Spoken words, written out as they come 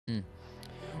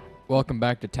Welcome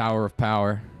back to Tower of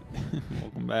Power.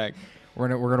 Welcome back. We're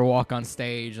gonna walk on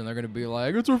stage and they're gonna be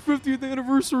like, "It's our 50th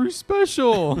anniversary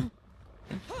special." Do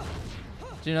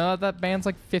you know that band's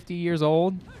like 50 years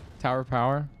old? Tower of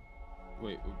Power.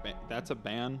 Wait, that's a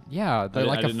band? Yeah, they're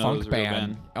like a funk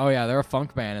band. Oh yeah, they're a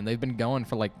funk band and they've been going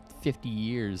for like 50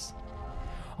 years.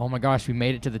 Oh my gosh, we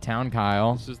made it to the town,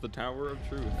 Kyle. This is the Tower of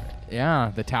Truth.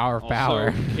 Yeah, the Tower of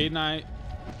Power. Cade and I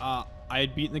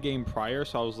had beaten the game prior,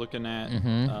 so I was looking at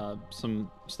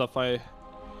some stuff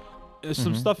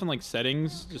some stuff in like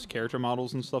settings, just character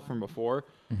models and stuff from before.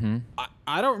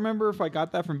 I don't remember if I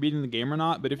got that from beating the game or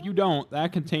not, but if you don't,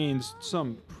 that contains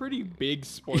some pretty big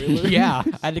spoilers. Yeah,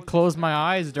 I had to close my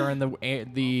eyes during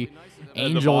the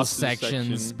angels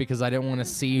sections because I didn't want to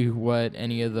see what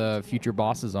any of the future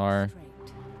bosses are.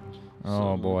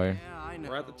 Oh boy.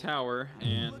 We're at the tower,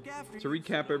 and to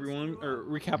recap everyone, or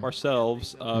recap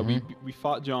ourselves, we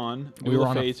fought John. We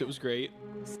were Fates. It was great.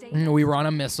 We were on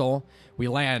a missile. We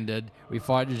landed. We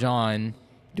fought John.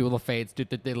 Duel of Fates.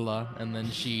 And then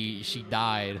she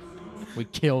died. We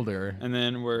killed her. And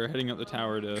then we're heading up the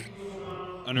tower to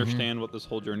understand what this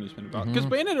whole journey's been about. Because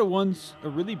Bayonetta 1's a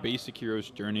really basic hero's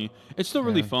journey. It's still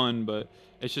really fun, but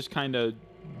it's just kind of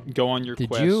go on your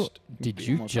quest. Did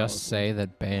you just say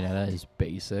that Bayonetta is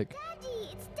basic? Daddy,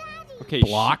 it's Daddy. Okay,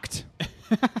 blocked?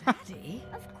 Daddy,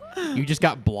 of course. You just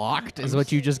got blocked? Is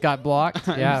what you just got blocked?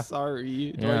 Yeah. I'm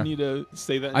sorry. Do I need to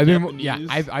say that in Japanese?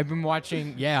 I've been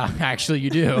watching. Yeah, actually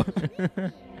you do.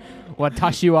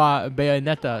 Watashi wa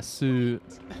Bayonetta su.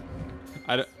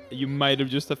 You might have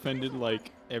just offended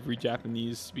like every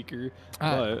Japanese speaker,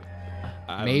 but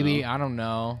maybe I don't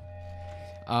know.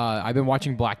 I've been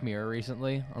watching Black Mirror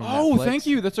recently on Netflix. Thank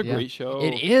you. That's a great show.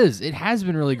 It is. It has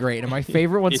been really great. And my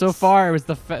favorite one so far was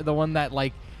the one that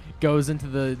like goes into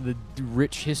the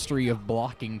rich history of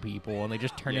blocking people, and they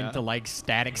just turn into like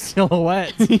static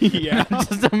silhouettes. Yeah. I'm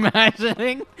just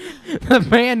imagining the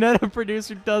Bayonetta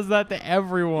producer does that to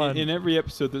everyone. In every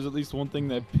episode, there's at least one thing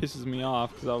that pisses me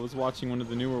off because I was watching one of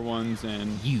the newer ones,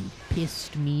 and you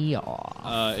pissed me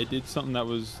off. It did something that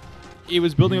was. It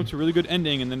was building up to a really good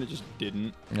ending, and then it just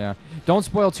didn't. Yeah. Don't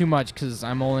spoil too much, because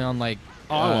I'm only on like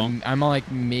I'm on like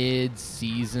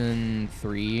mid-season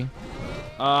 3.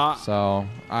 So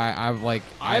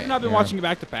I've not been watching it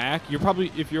back to back. You're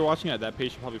probably, if you're watching it at that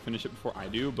pace, you'll probably finish it before I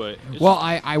do. But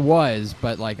I was,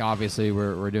 but like obviously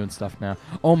we're doing stuff now.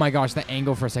 Oh my gosh, that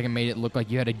angle for a second made it look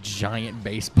like you had a giant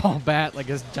baseball bat, like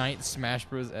this giant Smash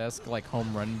Bros-esque like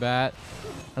home run bat.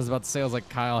 I was about to say, I was like,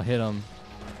 Kyle hit him,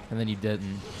 and then you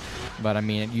didn't. But I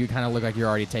mean, you kind of look like you're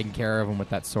already taking care of him with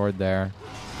that sword there.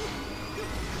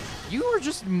 You were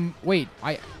just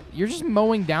you're just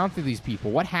mowing down through these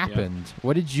people. What happened?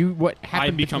 Yeah. What happened?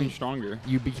 I become stronger.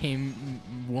 You became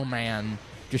Woman,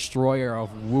 destroyer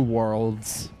of Woo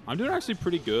Worlds. I'm doing actually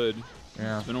pretty good.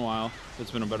 Yeah. It's been a while.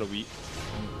 It's been about a week.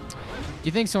 Do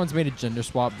you think someone's made a gender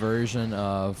swap version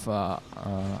of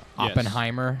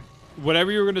Oppenheimer?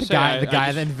 Whatever you were gonna say. The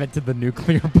guy that invented the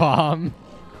nuclear bomb.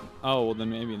 Oh, well, then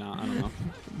maybe not. I don't know.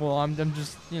 Well, I'm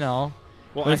just, you know.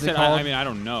 Well, I said, I mean, I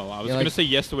don't know. I was going to say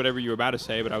yes to whatever you were about to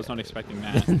say, but I was not expecting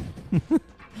that.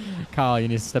 Kyle, you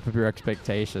need to step up your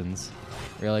expectations.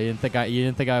 Really? You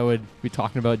didn't think I would be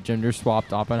talking about gender-swapped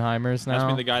Oppenheimers now? That's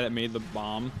been the guy that made the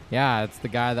bomb. Yeah, it's the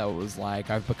guy that was like,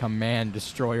 I've become man,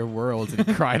 destroyer worlds, and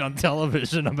cried on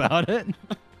television about it.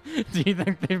 Do you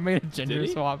think they've made a gender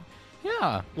swap?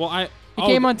 Yeah. Well, he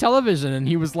came on television, and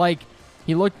he was like,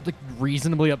 he looked like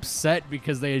reasonably upset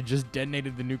because they had just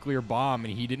detonated the nuclear bomb,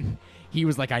 and he didn't. He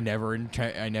was like, I never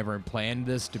planned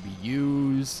this to be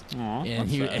used. Aww, and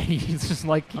he's just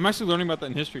like. I'm actually learning about that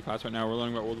in history class right now. We're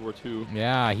learning about World War II.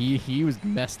 Yeah, he was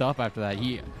messed up after that.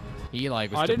 He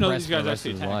like was depressed for the rest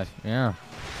of his life. Yeah.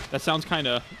 That sounds kind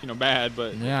of bad,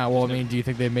 but. Yeah. Well, I mean, do you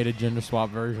think they made a gender swap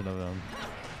version of them?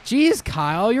 Jeez,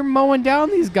 Kyle, you're mowing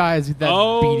down these guys with that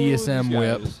BDSM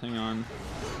whip. Hang on.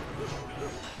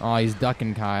 Oh, he's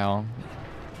ducking, Kyle.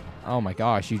 Oh my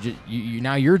gosh,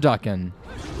 now you're ducking.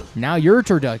 Now you're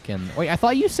turducking. Wait, I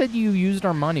thought you said you used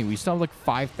our money. We still have like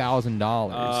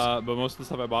 $5,000. But most of the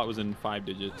stuff I bought was in 5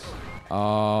 digits.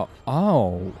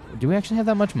 Oh, do we actually have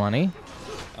that much money?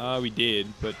 We did,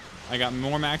 but I got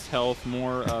more max health,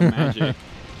 more magic.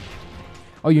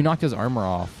 Oh, you knocked his armor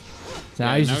off. So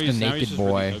now he's just a naked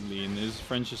boy. Really ugly, and his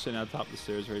friend's just sitting at the top of the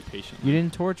stairs, very patient. You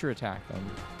didn't torture attack him.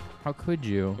 How could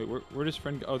you? Wait, where'd his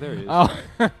friend go? Oh, there he is. Oh,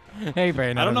 hey,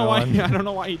 Bayonetta. I don't know why. I don't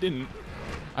know why he didn't.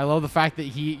 I love the fact that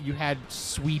you had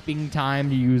sweeping time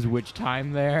to use witch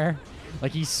time there.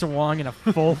 Like he swung in a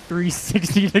full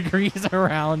 360 degrees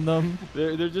around them.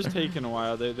 They're just taking a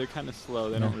while. They're kind of slow.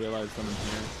 They don't realize them in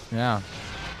here. Yeah,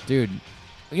 dude.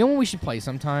 You know what we should play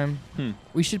sometime?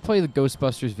 We should play the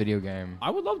Ghostbusters video game. I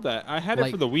would love that. I had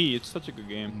it for the Wii. It's such a good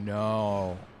game.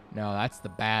 No, that's the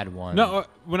bad one. No,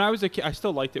 when I was a kid, I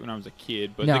still liked it when I was a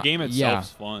kid, but the game itself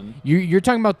is fun. You're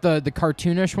talking about the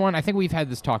cartoonish one? I think we've had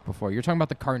this talk before. You're talking about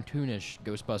the cartoonish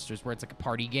Ghostbusters where it's like a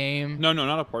party game? No,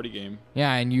 not a party game.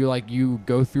 Yeah, and you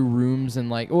go through rooms and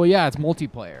like, oh yeah, it's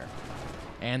multiplayer.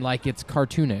 And like it's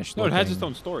cartoonish. No, it has its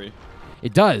own story.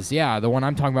 It does, yeah. The one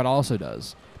I'm talking about also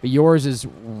does. But yours is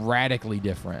radically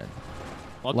different.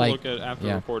 I'll have to look at it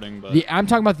after recording. But I'm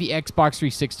talking about the Xbox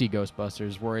 360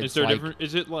 Ghostbusters, where it's is there different?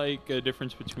 Is it like a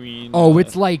difference between? Oh,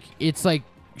 it's like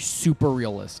super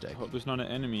realistic. Oh, there's not an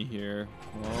enemy here.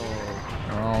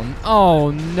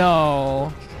 Oh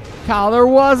no, Kyle, there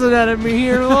was an enemy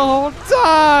here the whole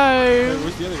time. Wait,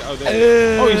 where's the other guy? Oh,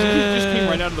 there. Oh, he just came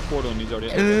right out of the portal and he's already.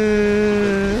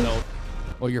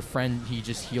 Well, your friend, he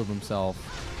just healed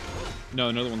himself. No,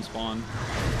 another one spawned.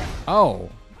 Oh,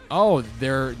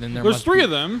 there's 3 of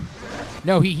them.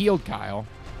 No, he healed Kyle.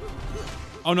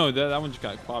 Oh no, that one just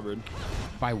got clobbered.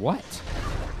 By what?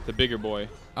 The bigger boy.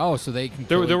 Oh, so they can.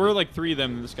 There were like 3 of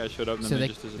them, and this guy showed up, and then they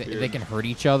just disappeared. They can hurt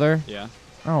each other. Yeah.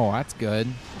 Oh, that's good.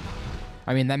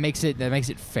 I mean, that makes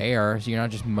it fair, so you're not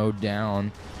just mowed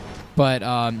down. But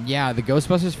yeah, the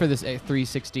Ghostbusters for this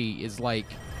 360 is like.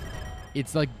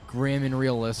 It's like grim and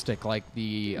realistic like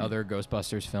the other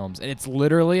Ghostbusters films. And it's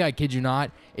literally, I kid you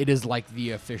not, it is like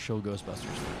the official Ghostbusters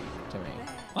film to me.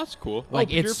 That's cool.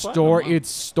 Like its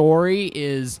story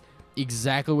is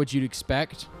exactly what you'd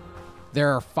expect.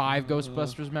 There are 5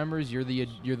 Ghostbusters members. You're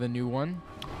the new one.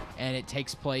 And it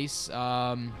takes place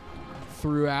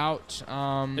throughout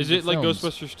Is it like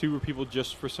Ghostbusters 2 where people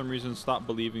just for some reason stop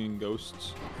believing in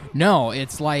ghosts? No,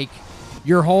 it's like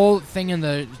your whole thing in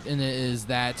the is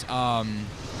that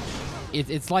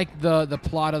it's like the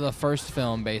plot of the first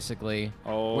film basically,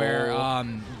 where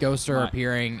ghosts are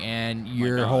appearing and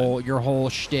your whole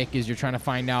shtick is you're trying to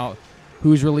find out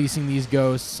who's releasing these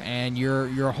ghosts, and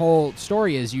your whole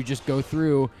story is you just go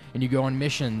through and you go on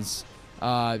missions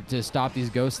to stop these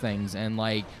ghost things, and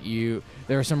like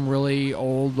there are some really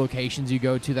old locations you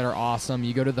go to that are awesome.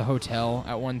 You go to the hotel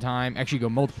at one time, actually you go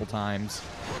multiple times,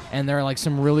 and there are like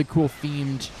some really cool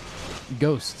themed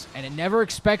ghosts, and it never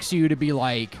expects you to be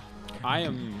like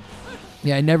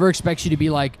it never expects you to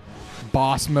be like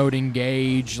boss mode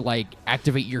engage, like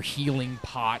activate your healing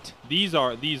pot. These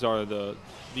are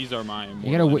my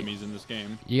immortal enemies in this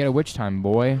game. You got a witch time,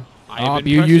 boy.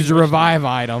 You used a revive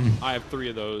item. I have 3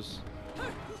 of those.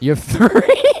 You have 3?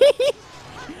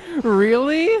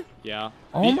 Really? Yeah.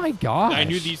 Oh my gosh. I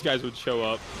knew these guys would show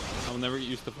up. I'll never get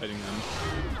used to fighting them.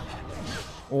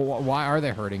 Well, why are they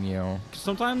hurting you?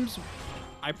 Sometimes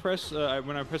I press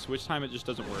when I press witch time, it just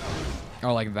doesn't work.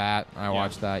 Oh, like that. I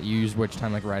watched that. You used witch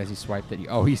time like right as he swiped it.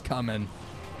 Oh, he's coming.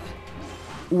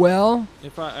 Well,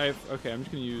 if okay, I'm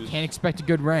just gonna use. Can't expect a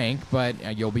good rank,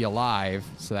 but you'll be alive,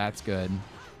 so that's good.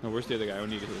 No, where's the other guy? I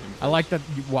need to hit him first. I like that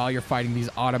while you're fighting, these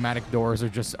automatic doors are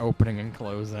just opening and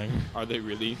closing. Are they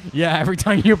really? Yeah, every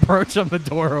time you approach them, the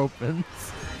door opens.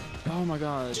 Oh my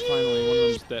god, finally, one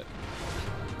of them's dead.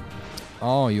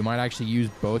 Oh, you might actually use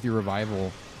both your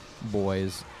revival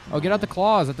boys. Oh, get out the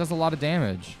claws. That does a lot of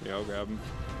damage. Yeah, I'll grab him.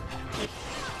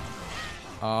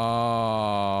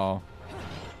 Oh.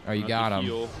 Oh, you got him.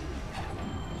 Heal.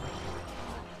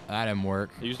 That didn't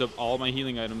work. I used up all my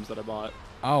healing items that I bought.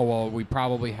 Oh, well, we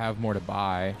probably have more to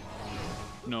buy.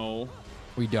 No.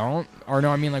 We don't? Or no,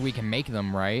 I mean, like, we can make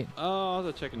them, right? I'll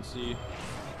have to check and see.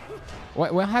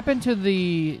 What happened to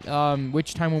the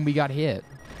witch time when we got hit?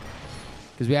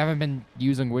 Because we haven't been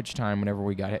using witch time whenever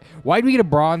we got hit. Why did we get a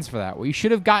bronze for that? We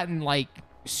should have gotten, like,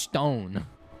 stone.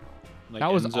 Like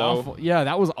that was Enzo. awful. Yeah,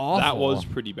 that was awful. That was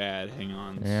pretty bad. Hang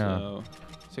on. Yeah.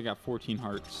 So I got 14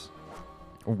 hearts.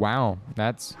 Wow,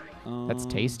 that's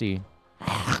tasty.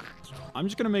 I'm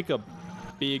just gonna make a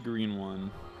big green one.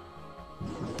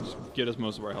 Just get us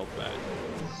most of our health back.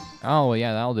 Oh, well,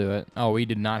 yeah, that'll do it. Oh, we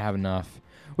did not have enough.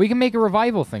 We can make a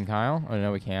revival thing, Kyle. Oh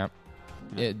no, we can't.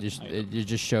 No, it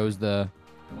just shows the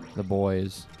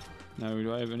boys. No,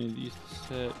 do I have any of these to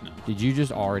set? No. Did you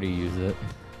just already use it?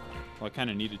 Well, I kind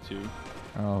of needed to.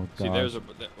 Oh god.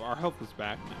 See, our health is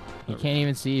back now. He can't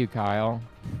even see you, Kyle.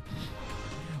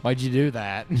 Why'd you do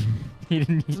that?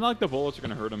 It's not like the bullets are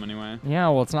gonna hurt him anyway. Yeah,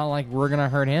 well, it's not like we're gonna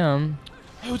hurt him.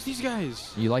 Oh, it's these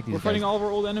guys. You like these guys? We're fighting all of our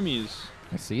old enemies.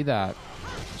 I see that.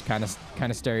 It's kind of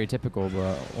stereotypical,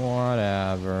 but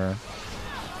whatever.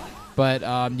 But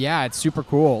yeah, it's super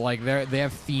cool. Like they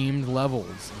have themed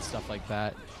levels and stuff like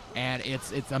that, and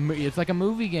it's like a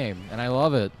movie game, and I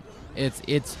love it.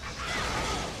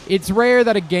 It's rare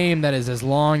that a game that is as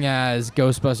long as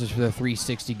Ghostbusters for the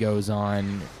 360 goes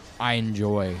on I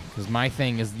enjoy. Because my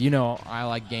thing is, you know, I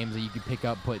like games that you can pick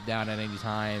up, put down at any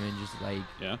time, and just like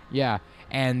yeah.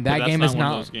 And that game is not one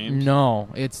not of those games. no.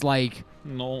 It's like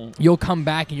No. you'll come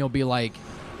back and you'll be like,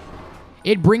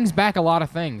 it brings back a lot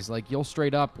of things. Like you'll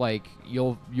straight up like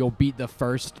you'll beat the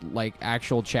first like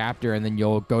actual chapter, and then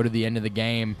you'll go to the end of the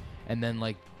game, and then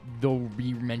like they'll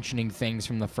be mentioning things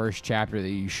from the first chapter that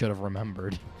you should have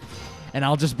remembered, and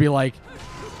I'll just be like,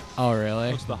 oh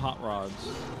really? What's the hot rods?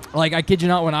 Like I kid you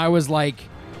not, when I was like,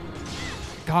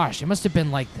 gosh, it must have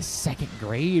been like the 2nd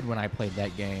grade when I played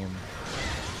that game.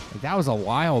 Like, that was a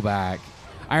while back.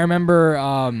 I remember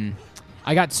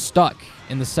I got stuck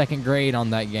in the 2nd grade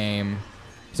on that game.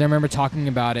 Because I remember talking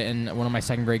about it in one of my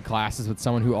 2nd grade classes with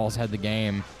someone who also had the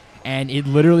game. And it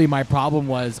literally, my problem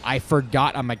was I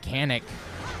forgot a mechanic.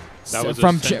 That was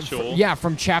from essential.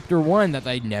 from chapter 1 that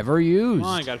I never used.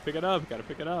 Come on, gotta pick it up. Gotta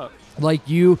pick it up. Like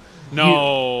you...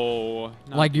 No.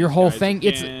 Like your whole thing,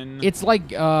 again. it's like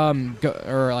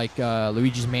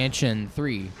Luigi's Mansion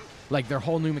 3. Like their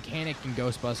whole new mechanic in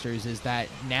Ghostbusters is that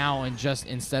now, and just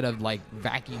instead of like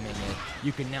vacuuming it,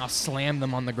 you can now slam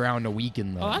them on the ground to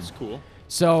weaken them. Oh, that's cool.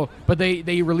 So, but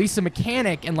they release a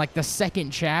mechanic in like the 2nd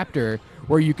chapter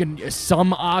where you can,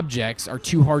 some objects are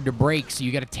too hard to break, so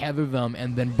you got to tether them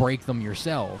and then break them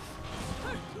yourself.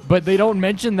 But they don't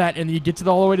mention that, and you get to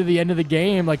all the way to the end of the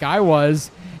game, like I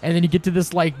was, and then you get to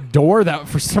this like door that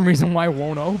for some reason why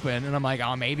won't open, and I'm like,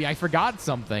 oh, maybe I forgot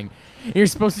something. And you're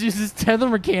supposed to use this tether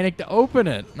mechanic to open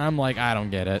it, and I'm like, I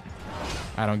don't get it.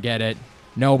 I don't get it.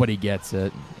 Nobody gets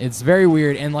it. It's very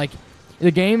weird, and like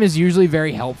the game is usually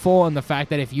very helpful in the fact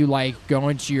that if you like go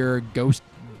into your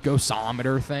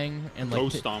ghostometer thing and like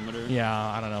Ghostometer. yeah,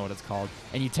 I don't know what it's called,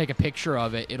 and you take a picture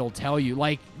of it, it'll tell you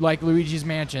like Luigi's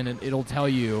Mansion, and it'll tell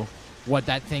you what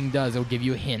that thing does. It'll give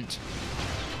you a hint.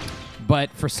 But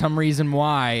for some reason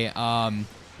why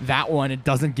that one, it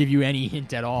doesn't give you any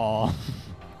hint at all.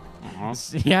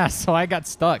 Yeah, so I got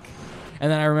stuck.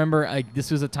 And then I remember like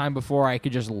this was a time before I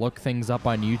could just look things up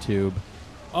on YouTube.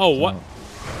 Oh, what?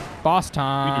 Boss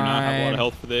time. We do not have a lot of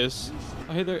health for this.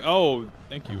 Oh, hey there. Oh,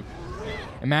 thank you.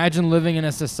 Imagine living in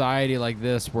a society like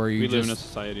this where you We just live in a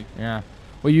society. yeah.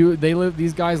 Well,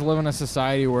 these guys live in a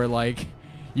society where like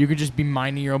you could just be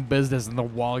minding your own business and the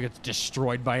wall gets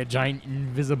destroyed by a giant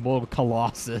invisible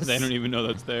colossus. They don't even know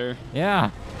that's there.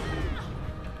 Yeah.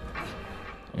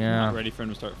 I'm Yeah. not ready for him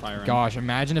to start firing. Gosh,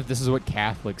 imagine if this is what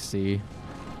Catholics see.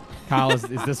 Kyle, is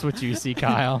this what you see,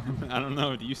 Kyle? I don't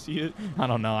know. Do you see it? I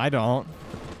don't know. I don't.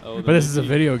 Oh, But this is a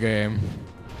video game.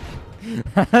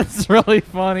 That's really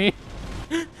funny.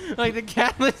 Like the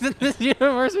Catholics in this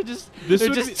universe are just they're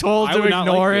just told I to would not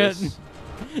ignore like it. this.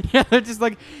 Yeah, they're just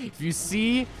like, if you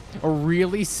see a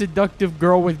really seductive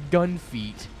girl with gun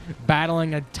feet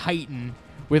battling a titan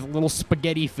with little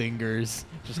spaghetti fingers,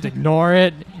 just ignore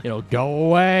it. It'll go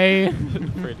away.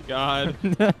 Pray to God.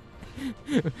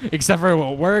 Except for it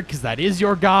won't work, because that is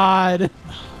your god.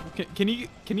 Can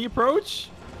he approach?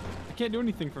 I can't do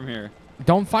anything from here.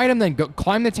 Don't fight him then. Go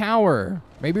climb the tower.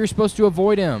 Maybe you're supposed to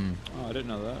avoid him. Oh, I didn't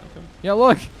know that. Okay. Yeah,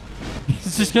 look.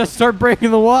 He's just going to start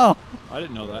breaking the wall. I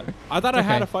didn't know that. I thought I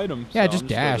had to fight him. Yeah, so just I'm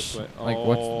gonna dash. go this way. Like,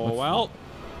 oh, what's well,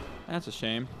 that's a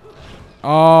shame.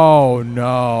 Oh, no.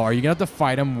 Are you going to have to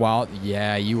fight him while...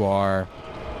 Yeah, you are.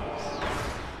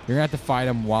 You're going to have to fight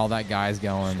him while that guy's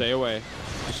going. Stay away.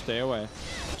 Just stay away.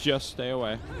 Just stay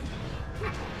away.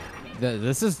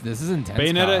 This is intense,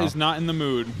 Bayonetta Kyle. is not in the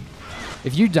mood.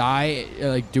 If you die,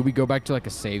 like, do we go back to like a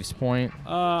saves point,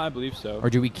 I believe so. or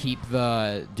do we keep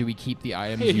the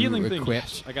items Hey, you healing thing.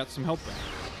 equipped? Yes, I got some help there.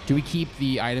 Do we keep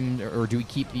the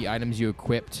items you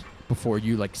equipped before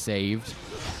you like saved?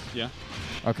 Yeah.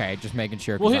 Okay, just making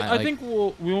sure. Well, 'cause I think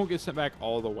we won't get sent back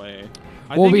all the way.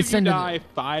 I Well, think we if you send it- die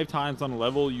 5 times on a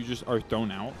level, you just are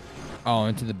thrown out. Oh,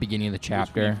 into the beginning of the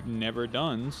chapter. Which we've never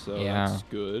done, so Yeah. that's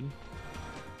good.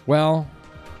 Well,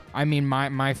 I mean,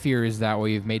 my fear is that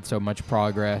we've made so much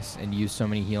progress and used so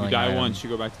many healing You die items. once, you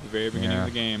go back to the very beginning Yeah.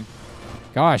 of the game.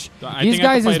 Gosh, So I these think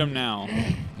I have guys to is fight them now.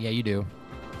 Yeah, you do.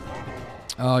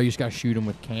 Oh, you just gotta shoot them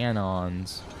with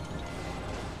cannons.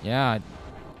 Yeah.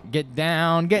 Get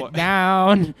down, get What?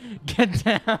 down, get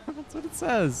down. That's what it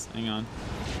says. Hang on.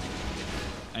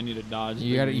 I need to dodge.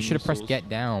 You should have pressed get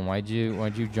down. Why'd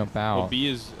you jump out? Well, B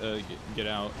is get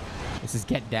out. This is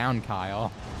get down,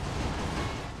 Kyle.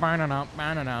 Get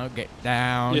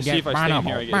down. Yeah, see, get if I stand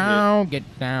here, I get down.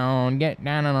 Get down. Get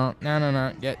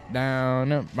down. Get down.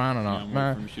 Yeah, I'm waiting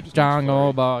for him to shoot his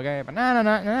Jungle next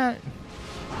bug.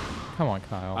 Come on,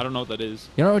 Kyle. I don't know what that is.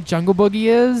 You know what Jungle Boogie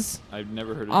is? I've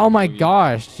never heard of it. Oh my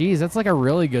gosh, jeez, that's like a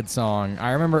really good song.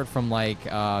 I remember it from like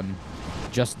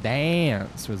Just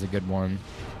Dance was a good one.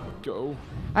 Go.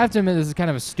 I have to admit, this is kind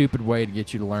of a stupid way to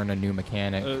get you to learn a new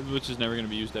mechanic. Which is never going to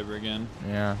be used ever again.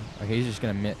 Yeah. Okay, he's just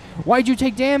going to miss. Why'd you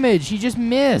take damage? He just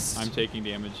missed. I'm taking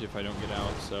damage if I don't get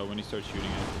out, so when he starts shooting,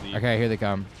 I have to leave. Okay, here they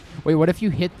come. Wait, what if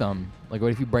you hit them? Like,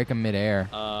 what if you break them midair?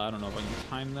 I don't know if I can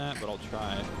time that, but I'll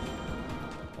try.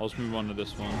 I'll just move on to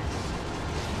this one.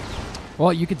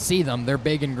 Well, you can see them. They're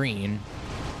big and green.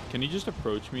 Can you just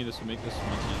approach me? This will make this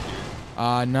much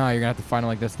easier. No, you're going to have to fight them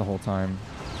like this the whole time.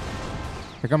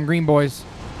 Here come green boys.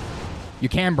 You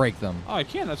can break them. Oh, I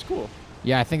can. That's cool.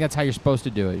 Yeah, I think that's how you're supposed to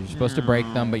do it. You're supposed to break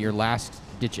them, but your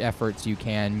last-ditch efforts, you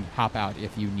can hop out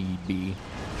if you need be.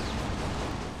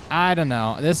 I don't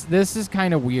know. This is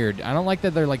kind of weird. I don't like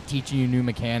that they're like teaching you new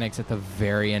mechanics at the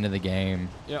very end of the game.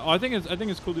 Yeah, I think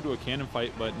it's cool to do a cannon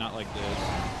fight, but not like this.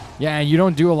 Yeah, and you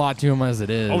don't do a lot to them as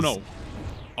it is. Oh no!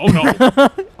 Oh no!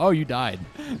 Oh, you died.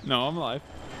 No, I'm alive.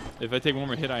 If I take one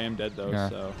more hit, I am dead though. Yeah.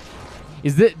 So.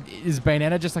 Is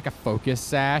Bayonetta just like a focus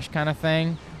sash kind of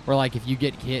thing, where like if you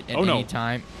get hit at any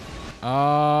time?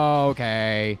 Oh,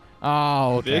 okay.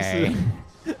 Oh, okay.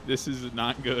 This is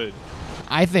not good.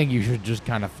 I think you should just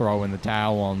kind of throw in the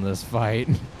towel on this fight.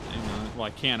 Well,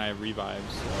 I can't. I have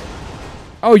revives. So.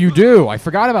 Oh, you do? I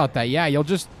forgot about that. Yeah, you'll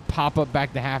just pop up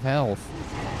back to half health.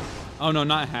 Oh no,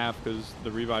 not half, because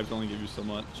the revives only give you so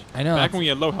much. I know. Back when we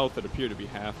had low health, it appeared to be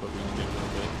half, but we only get a little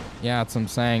bit. Yeah, that's what I'm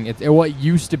saying. It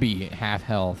used to be half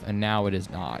health, and now it is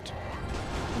not.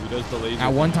 He does the laser.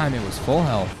 At one time, it was full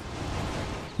health.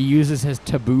 He uses his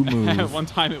taboo move. At one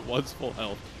time, it was full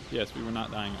health. Yes, we were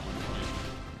not dying at one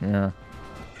point. Yeah.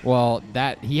 Well,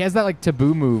 he has that like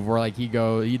taboo move where like he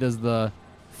does the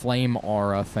flame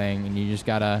aura thing, and you just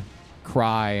gotta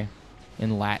cry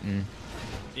in Latin.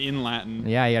 In Latin.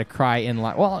 Yeah, you gotta cry in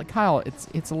Latin. Well, Kyle,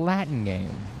 it's a Latin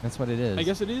game. That's what it is. I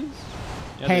guess it is.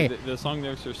 Yeah, hey, the song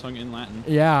there is sung in Latin.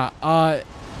 Yeah.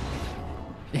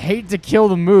 Hate to kill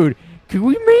the mood. Could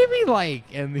we maybe like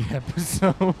end the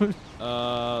episode?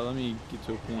 Let me get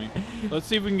to a point. Let's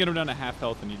see if we can get him down to half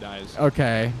health and he dies.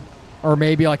 Okay. Or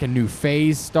maybe like a new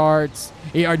phase starts.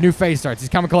 Yeah, a new phase starts. He's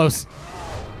coming close.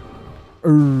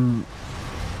 Oh,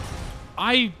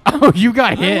 you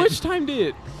got hit. Which time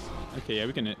did? Okay,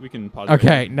 yeah, we can pause.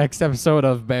 Okay, next episode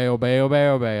of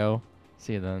Bayo.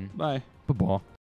 See you then. Bye. Bye-bye.